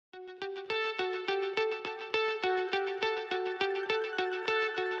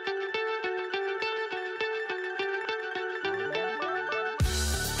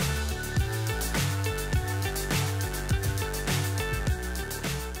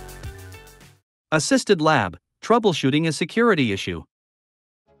Assisted Lab, Troubleshooting a Security Issue.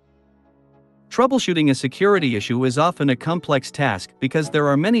 Troubleshooting a security issue is often a complex task because there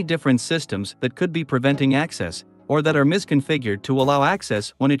are many different systems that could be preventing access, or that are misconfigured to allow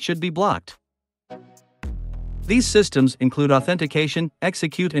access when it should be blocked. These systems include authentication,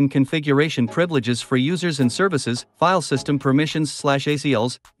 execute and configuration privileges for users and services, file system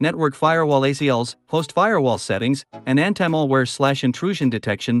permissions/ACLs, network firewall ACLs, host firewall settings, and anti-malware/intrusion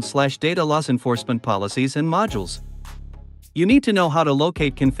detection/data loss enforcement policies and modules. You need to know how to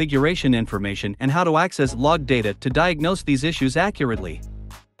locate configuration information and how to access log data to diagnose these issues accurately.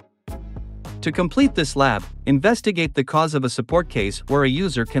 To complete this lab, investigate the cause of a support case where a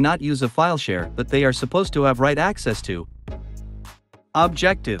user cannot use a file share that they are supposed to have right access to.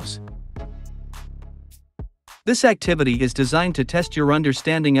 Objectives. This activity is designed to test your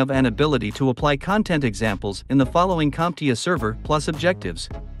understanding of and ability to apply content examples in the following CompTIA server plus objectives.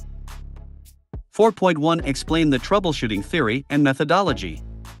 4.1 Explain the troubleshooting theory and methodology.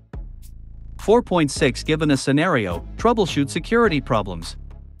 4.6 Given a scenario, troubleshoot security problems.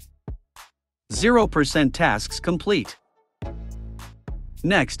 0% tasks complete.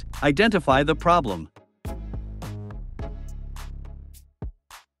 Next, identify the problem.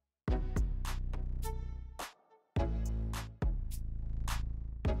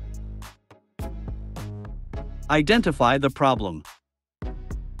 Identify the problem.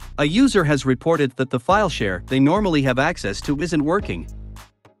 A user has reported that the file share they normally have access to isn't working.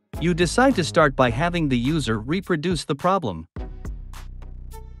 You decide to start by having the user reproduce the problem.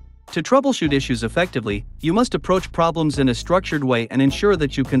 To troubleshoot issues effectively, you must approach problems in a structured way and ensure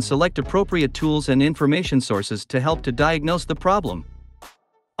that you can select appropriate tools and information sources to help to diagnose the problem.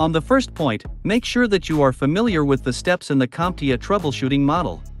 On the first point, make sure that you are familiar with the steps in the CompTIA troubleshooting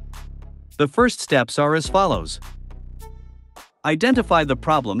model. The first steps are as follows. Identify the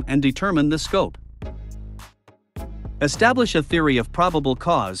problem and determine the scope. Establish a theory of probable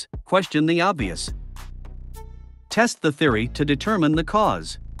cause, question the obvious. Test the theory to determine the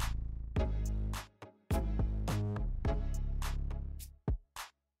cause.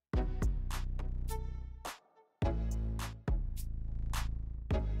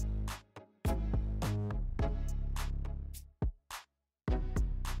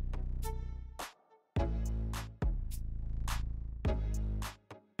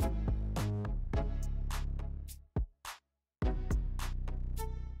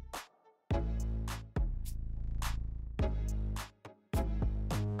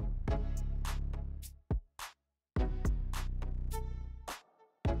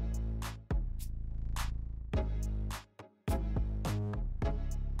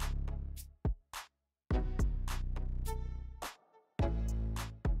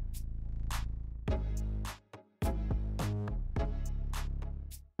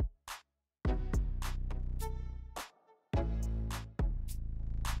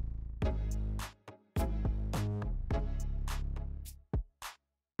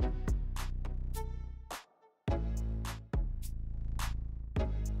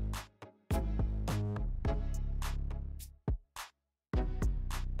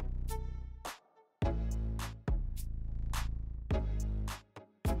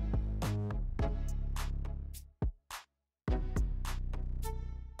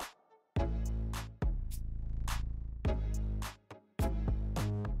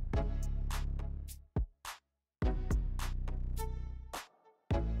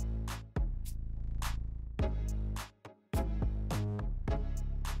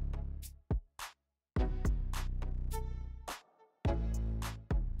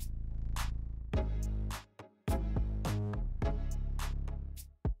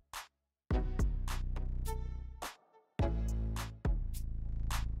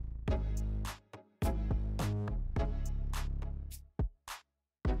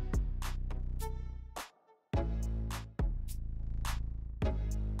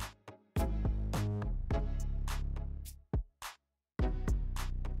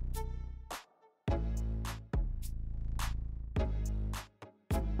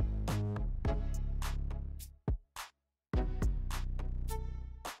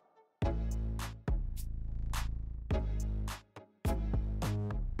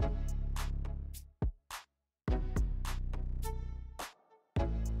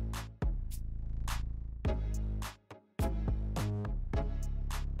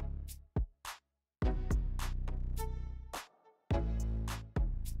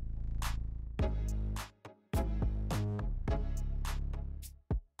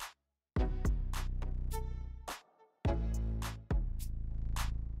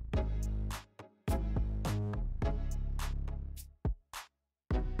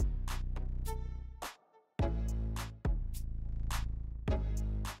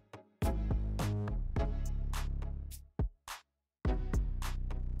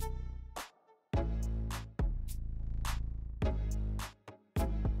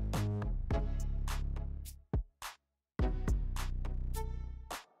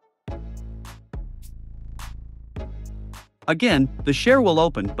 Again, the share will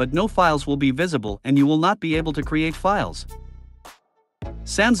open but no files will be visible and you will not be able to create files.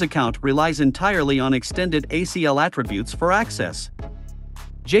 Sam's account relies entirely on extended ACL attributes for access.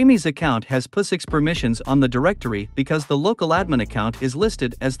 Jamie's account has POSIX permissions on the directory because the local admin account is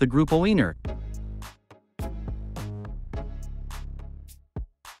listed as the group owner.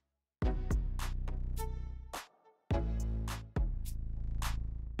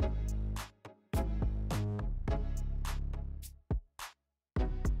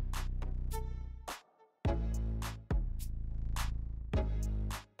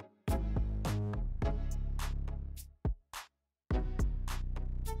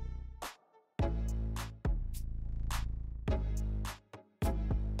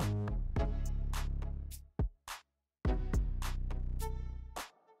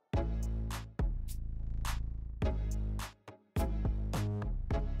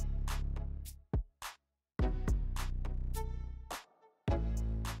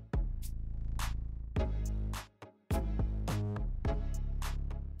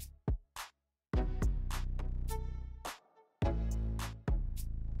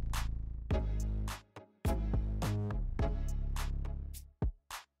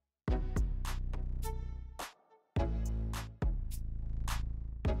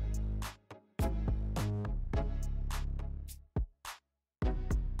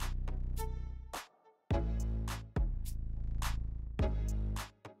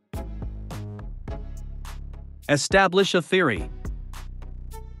 Establish a theory.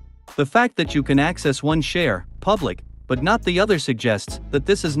 The fact that you can access one share, public, but not the other suggests that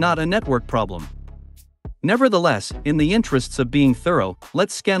this is not a network problem. Nevertheless, in the interests of being thorough,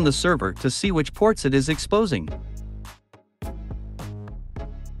 let's scan the server to see which ports it is exposing.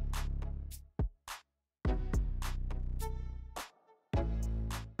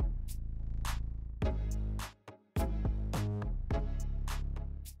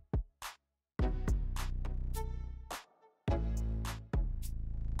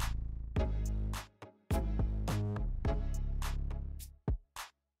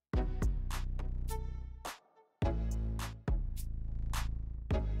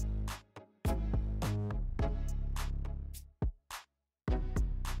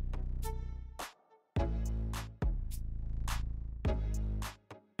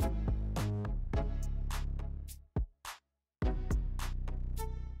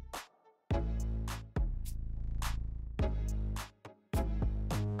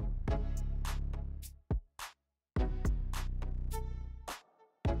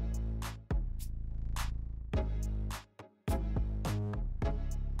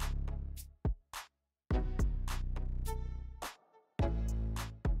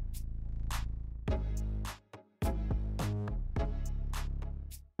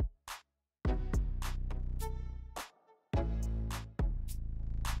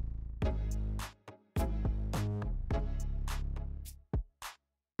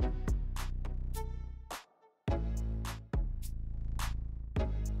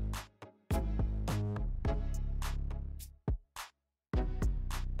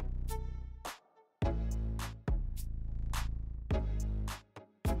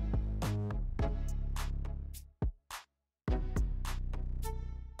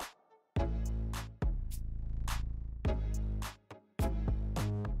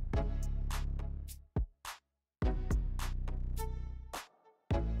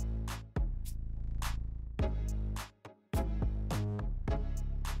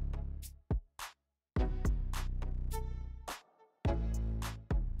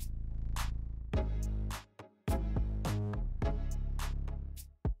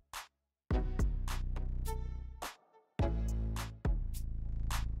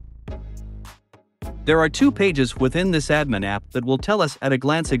 There are 2 pages within this admin app that will tell us at a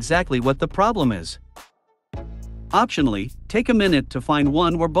glance exactly what the problem is. Optionally, take a minute to find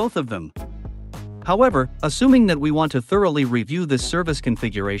one or both of them. However, assuming that we want to thoroughly review this service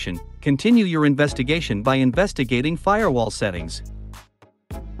configuration, continue your investigation by investigating firewall settings.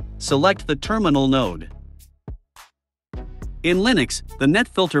 Select the terminal node. In Linux, the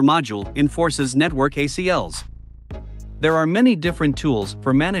NetFilter module enforces network ACLs. There are many different tools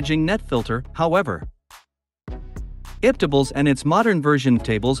for managing NetFilter, however. Iptables and its modern version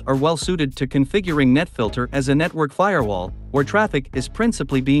tables are well suited to configuring NetFilter as a network firewall, where traffic is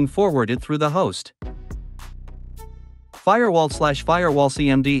principally being forwarded through the host. Firewall/Firewall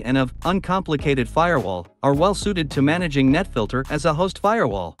CMD and of Uncomplicated Firewall are well suited to managing NetFilter as a host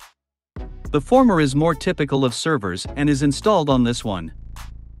firewall. The former is more typical of servers and is installed on this one.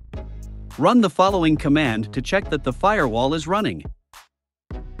 Run the following command to check that the firewall is running.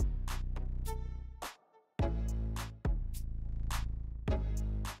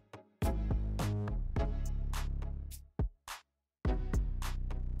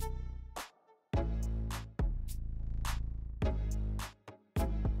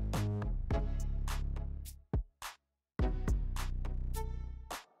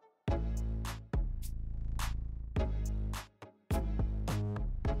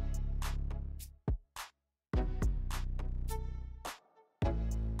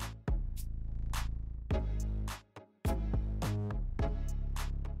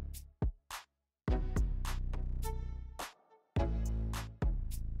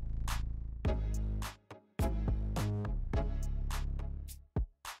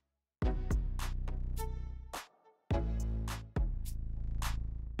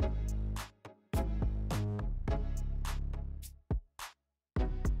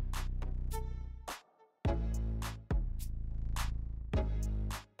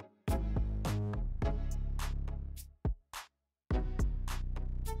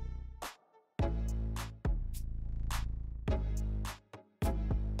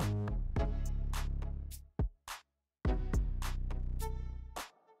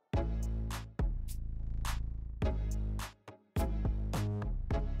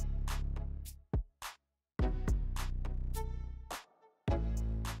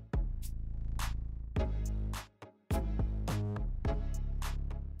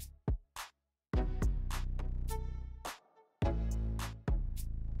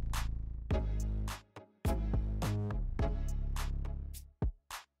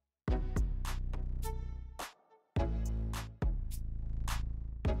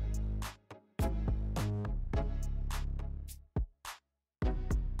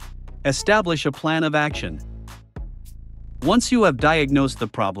 Establish a plan of action. Once you have diagnosed the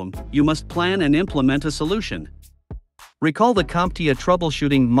problem, you must plan and implement a solution. Recall the CompTIA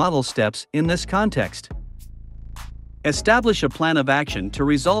troubleshooting model steps in this context. Establish a plan of action to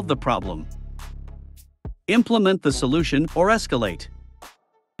resolve the problem. Implement the solution or escalate.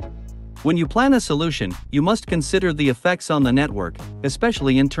 When you plan a solution, you must consider the effects on the network,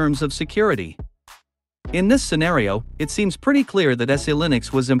 especially in terms of security. In this scenario, it seems pretty clear that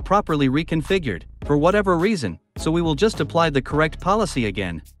SE-Linux was improperly reconfigured, for whatever reason, so we will just apply the correct policy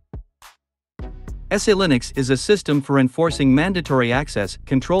again. SE-Linux is a system for enforcing mandatory access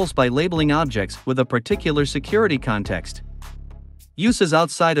controls by labeling objects with a particular security context. Uses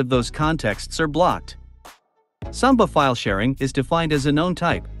outside of those contexts are blocked. Samba file sharing is defined as a known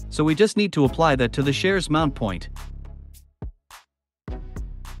type, so we just need to apply that to the shares mount point.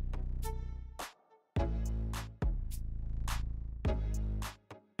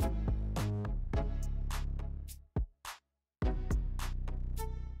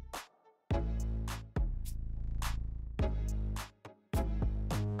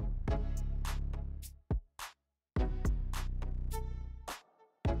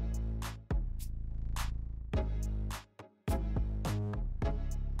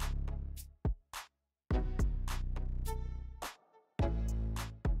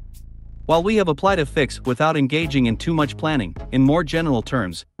 While we have applied a fix without engaging in too much planning, in more general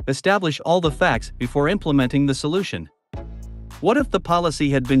terms, establish all the facts before implementing the solution. What if the policy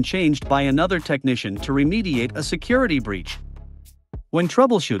had been changed by another technician to remediate a security breach? When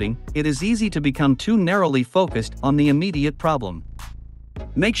troubleshooting, it is easy to become too narrowly focused on the immediate problem.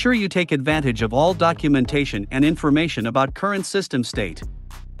 Make sure you take advantage of all documentation and information about current system state.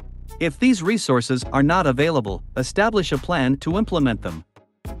 If these resources are not available, establish a plan to implement them.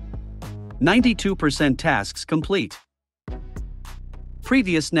 92% tasks complete.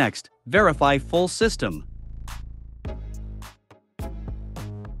 Previous next, verify full system.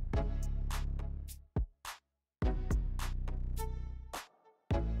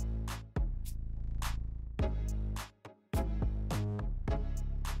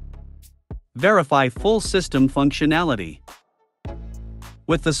 Verify full system functionality.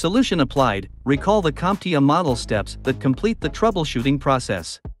 With the solution applied, recall the CompTIA model steps that complete the troubleshooting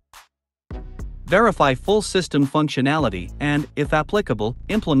process. Verify full system functionality and, if applicable,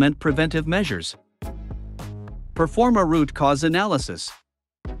 implement preventive measures. Perform a root cause analysis.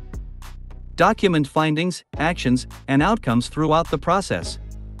 Document findings, actions, and outcomes throughout the process.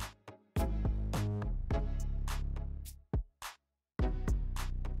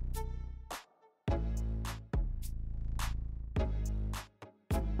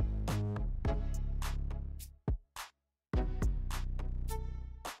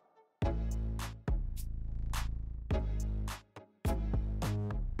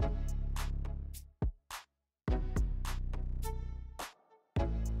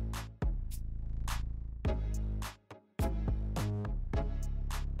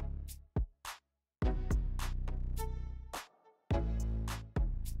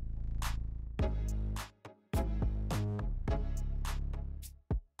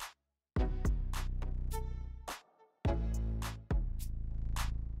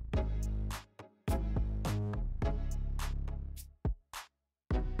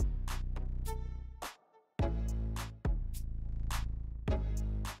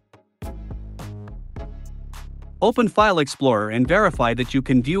 Open File Explorer and verify that you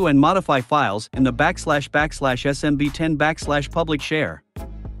can view and modify files in the //smb10 public share.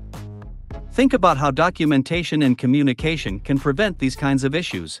 Think about how documentation and communication can prevent these kinds of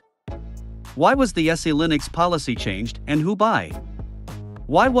issues. Why was the SE-Linux policy changed and who by?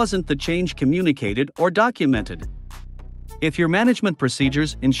 Why wasn't the change communicated or documented? If your management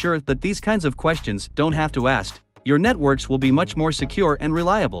procedures ensure that these kinds of questions don't have to ask, your networks will be much more secure and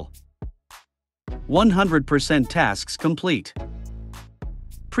reliable. 100% tasks complete.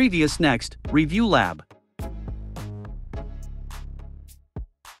 Previous next, Review Lab.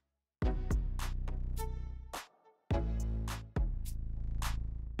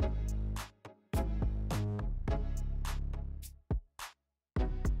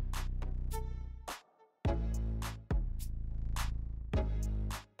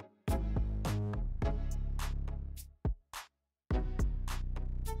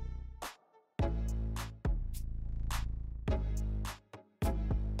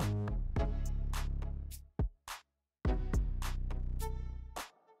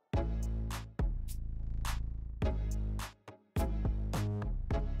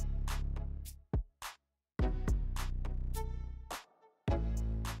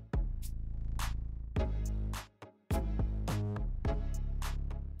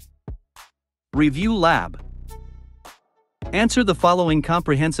 Review lab. Answer the following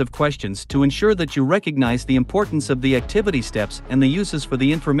comprehensive questions to ensure that you recognize the importance of the activity steps and the uses for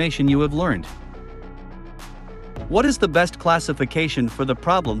the information you have learned. What is the best classification for the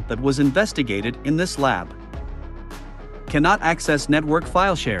problem that was investigated in this lab? Cannot access network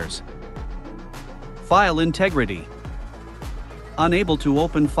file shares. File integrity. Unable to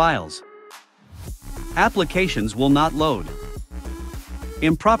open files. Applications will not load.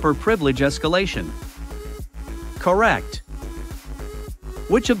 Improper privilege escalation. Correct.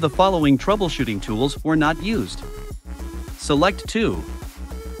 Which of the following troubleshooting tools were not used? Select 2.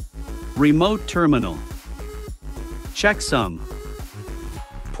 Remote terminal. Checksum.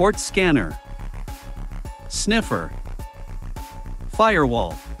 Port scanner. Sniffer.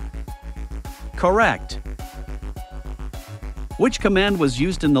 Firewall. Correct. Which command was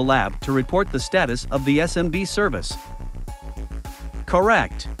used in the lab to report the status of the SMB service?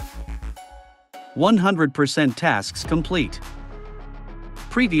 Correct. 100% tasks complete.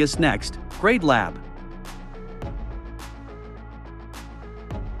 Previous next, grade lab.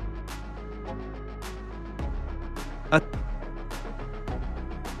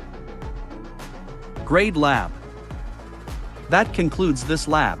 Grade lab. That concludes this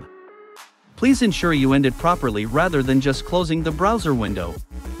lab. Please ensure you end it properly rather than just closing the browser window.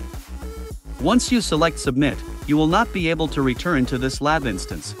 Once you select Submit, you will not be able to return to this lab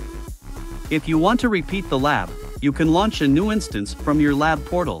instance. If you want to repeat the lab, you can launch a new instance from your lab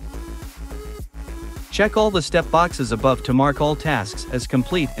portal. Check all the step boxes above to mark all tasks as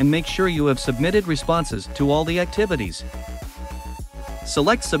complete and make sure you have submitted responses to all the activities.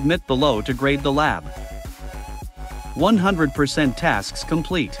 Select Submit below to grade the lab. 100% tasks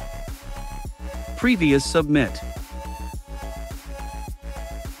complete. Previous submit.